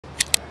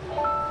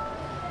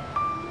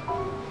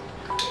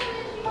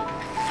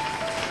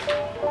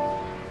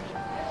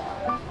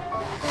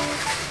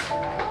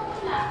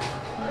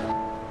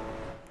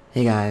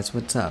Hey guys,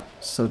 what's up?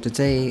 So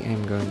today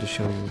I'm going to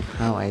show you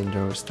how I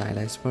draw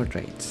stylized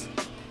portraits.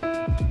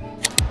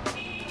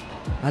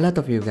 A lot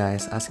of you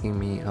guys asking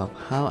me of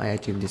how I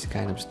achieve this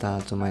kind of style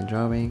to my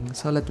drawing,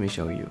 so let me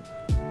show you.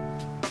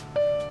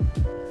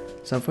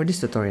 So for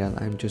this tutorial,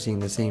 I'm choosing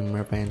the same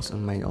reference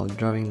on my old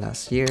drawing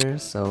last year,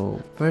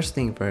 so first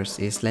thing first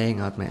is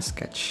laying out my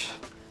sketch.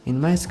 In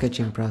my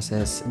sketching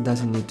process, it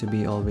doesn't need to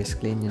be always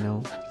clean,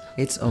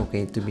 It's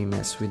okay to be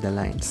messed with the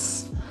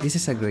lines. This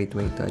is a great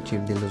way to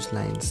achieve the loose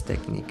lines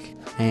technique,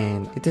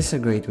 and it is a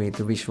great way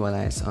to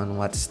visualize on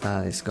what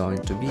style is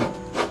going to be.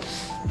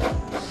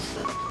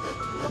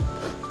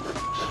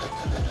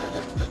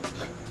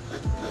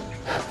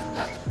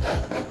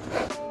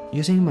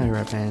 Using my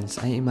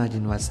reference, I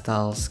imagine what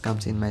styles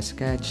comes in my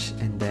sketch,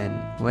 and then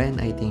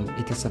when I think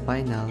it is a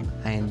final,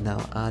 I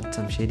now add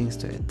some shadings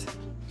to it.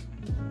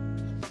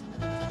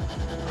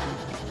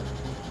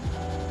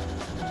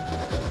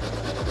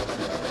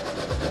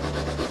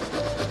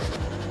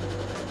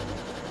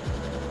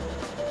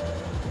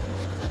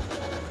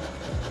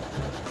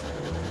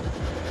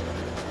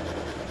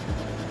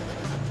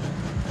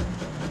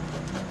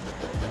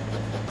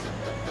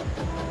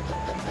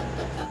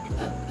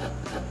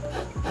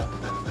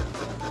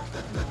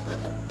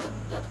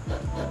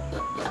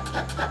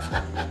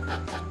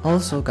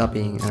 Also,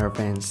 copying a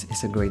reference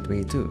is a great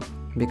way too,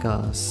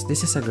 because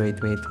this is a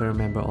great way to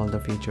remember all the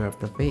features of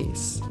the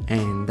face,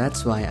 and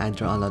that's why I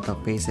draw a lot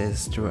of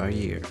faces through a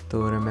year,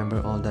 to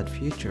remember all that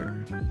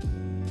future.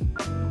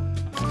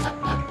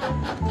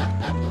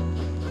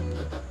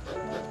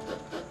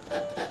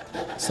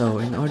 So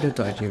in order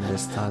to achieve the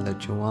style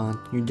that you want,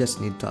 you just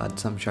need to add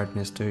some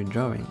sharpness to your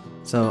drawing.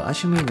 So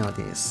as you may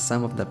notice,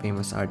 some of the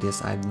famous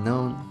artists I've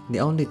known,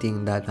 the only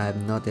thing that I've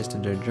noticed to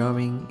their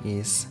drawing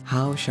is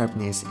how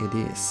sharpness it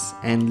is,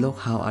 and look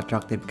how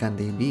attractive can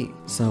they be.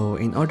 So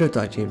in order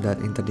to achieve that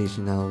in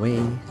traditional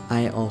way,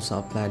 I also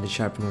apply the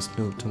sharpness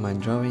look to my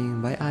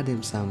drawing by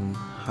adding some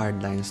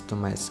hard lines to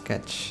my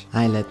sketch.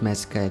 I let my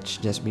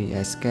sketch just be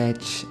a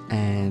sketch,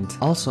 and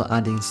also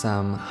adding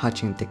some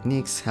hatching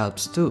techniques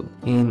helps too,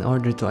 in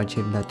order to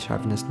achieve that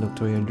sharpness look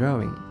to your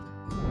drawing.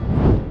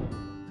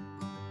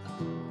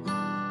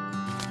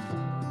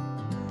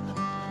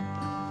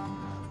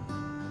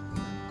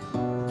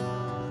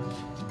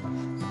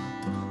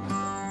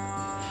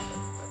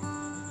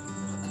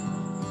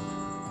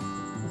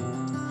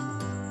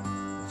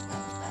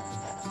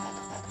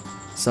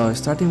 So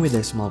starting with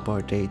the small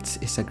portraits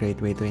is a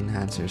great way to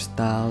enhance your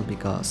style,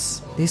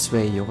 because this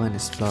way you can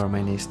explore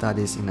many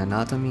studies in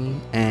anatomy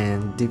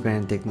and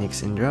different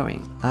techniques in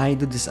drawing. I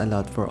do this a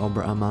lot for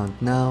over a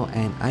month now,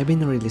 and I've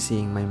been really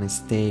seeing my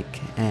mistake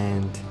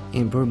and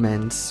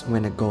improvements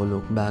when I go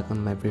look back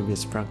on my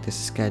previous practice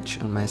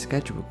sketch on my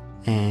sketchbook.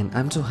 And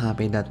I'm so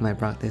happy that my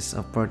practice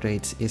of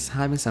portraits is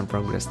having some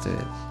progress to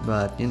it.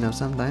 But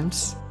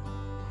sometimes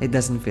it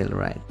doesn't feel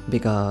right,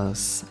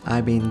 because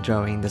I've been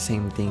drawing the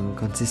same thing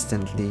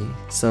consistently.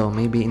 So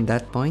maybe in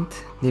that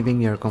point,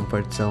 leaving your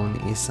comfort zone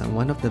is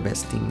one of the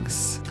best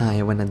things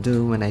I wanna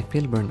do when I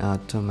feel burnt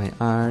out to my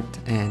art,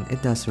 and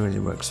it does really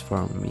works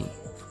for me.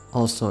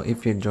 Also,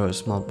 if you draw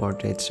small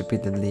portraits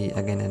repeatedly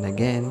again and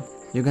again,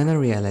 you're gonna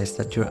realize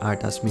that your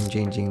art has been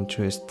changing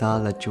through a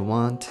style that you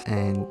want,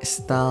 and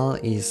style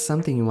is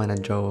something you wanna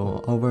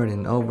draw over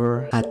and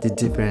over at the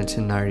different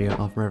scenario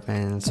of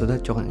reference, so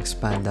that you can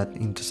expand that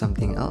into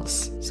something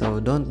else. So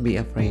don't be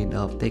afraid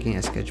of taking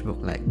a sketchbook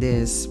like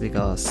this,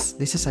 because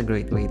this is a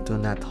great way to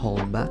not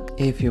hold back.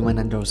 If you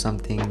wanna draw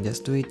something,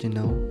 just do it,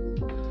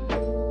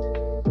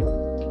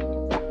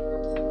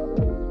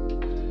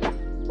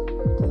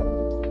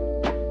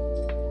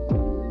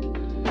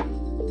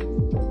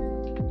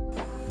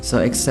 So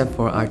except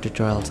for art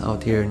tutorials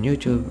out here on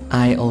YouTube,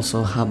 I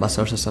also have a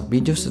sources of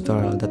videos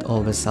tutorial that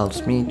always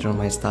helps me through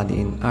my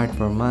study in art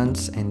for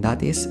months, and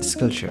that is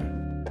Skillshare.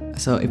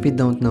 So if you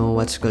don't know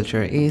what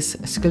Skillshare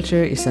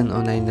is an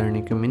online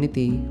learning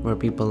community where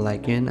people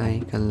like you and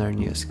I can learn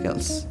new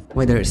skills.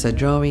 Whether it's a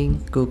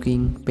drawing,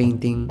 cooking,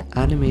 painting,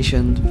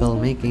 animation,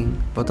 filmmaking,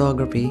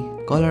 photography,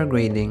 color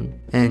grading,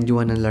 and you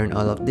wanna learn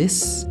all of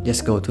this,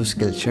 just go to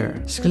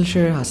Skillshare.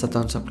 Skillshare has a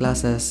tons of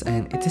classes,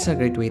 and it is a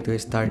great way to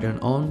start your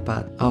own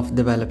path of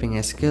developing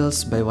a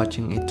skills by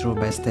watching it through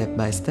by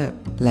step.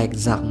 Like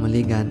Zach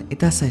Mulligan, it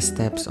has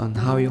steps on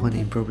how you can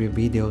improve your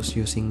videos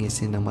using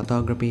his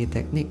cinematography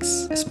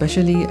techniques.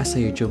 Especially as a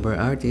YouTuber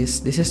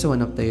artist, this is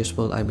one of the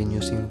useful I've been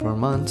using for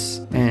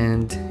months,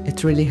 and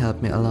it really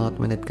helped me a lot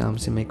when it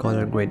comes to my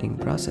color grading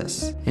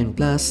process. And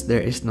plus,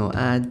 there is no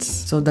ads,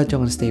 so that you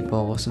can stay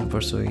focused on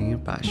pursuing your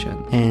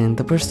passion. And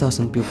the first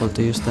 1,000 people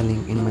to use the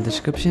link in my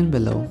description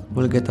below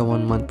will get a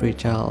 1-month free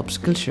trial of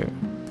Skillshare.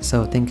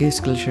 So thank you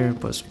Skillshare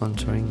for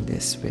sponsoring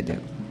this video.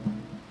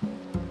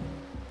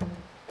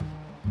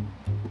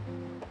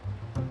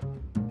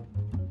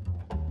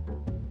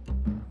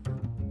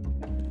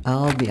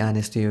 I'll be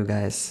honest to you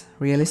guys,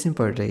 realism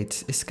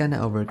portraits is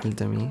kinda overkill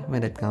to me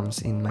when it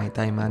comes in my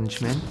time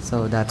management,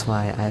 so that's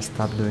why I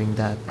stopped doing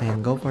that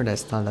and go for the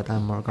style that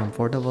I'm more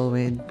comfortable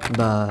with.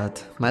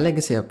 But my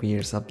legacy of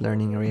years of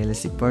learning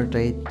realistic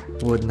portrait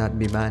would not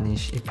be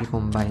vanished if you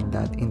combine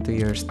that into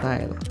your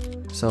style.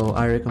 So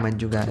I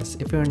recommend you guys,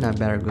 if you're not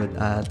very good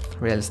at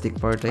realistic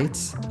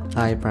portraits,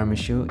 I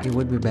promise you it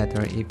would be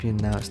better if you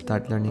now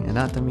start learning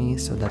anatomy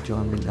so that you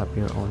can build up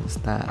your own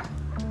style.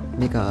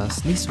 Because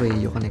this way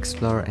you can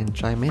explore and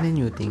try many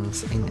new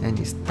things in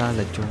any style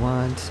that you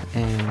want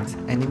and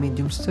any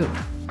mediums too.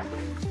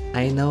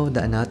 I know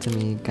the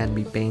anatomy can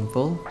be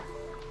painful,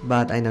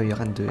 but I know you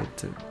can do it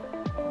too.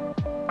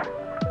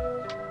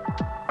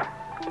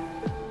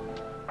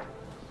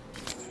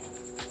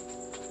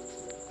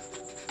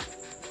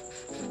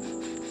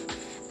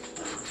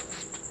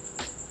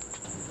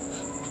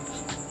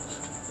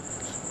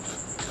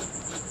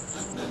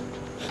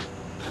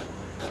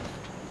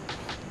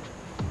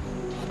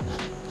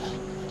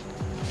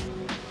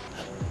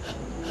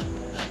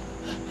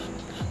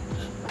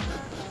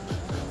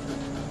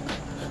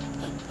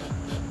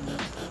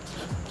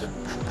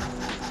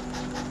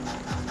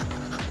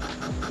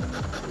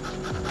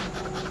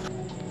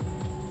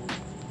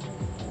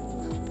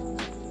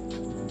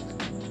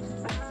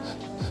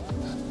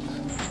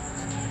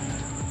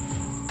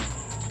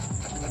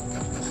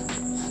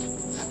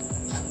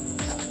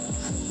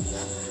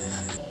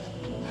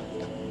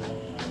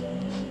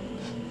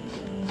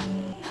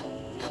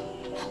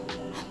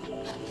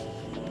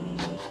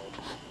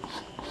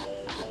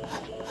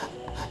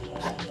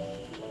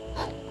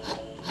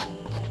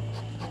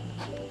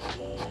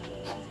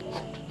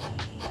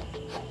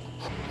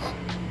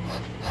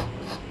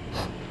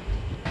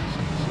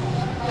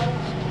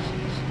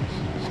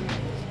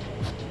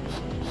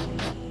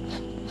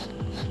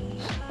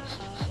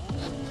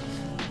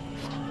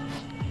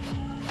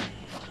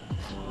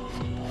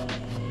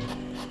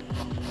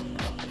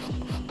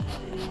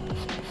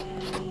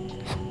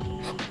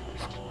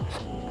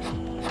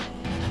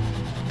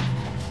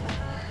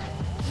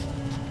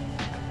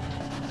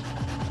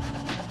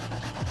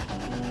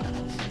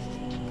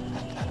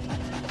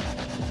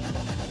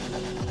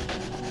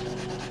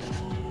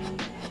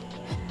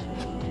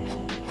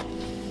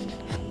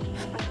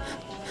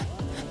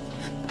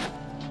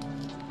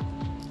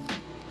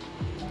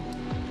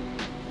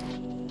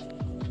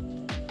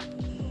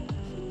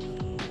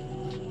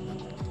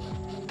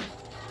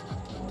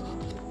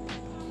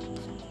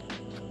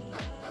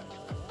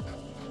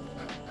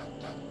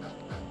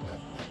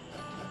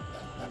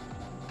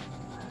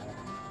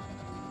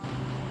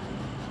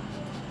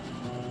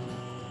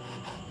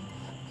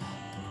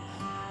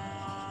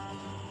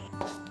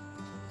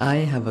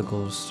 I have a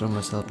goal for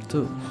myself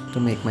too, to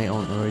make my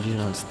own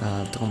original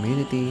style to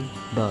community,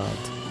 but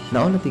the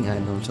only thing I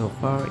know so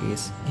far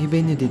is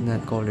even you did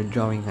not call your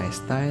drawing a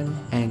style,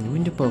 and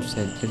when you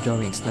posted your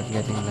drawing is not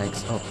getting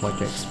likes of what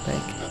you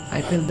expect,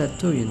 I feel that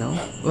too, you know?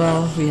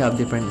 Well, we have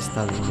different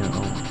style in your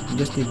own, you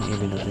just didn't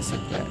even notice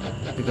it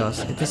yet, because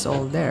it is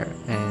all there,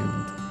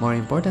 and more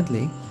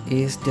importantly,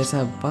 is just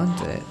have fun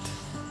to it.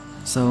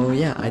 So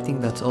yeah, I think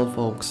that's all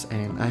folks,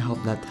 and I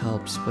hope that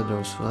helps for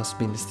those who has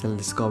been still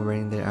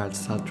discovering their art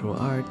style through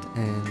art,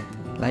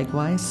 and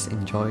likewise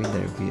enjoy the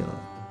reveal.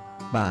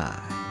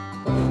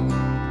 Bye!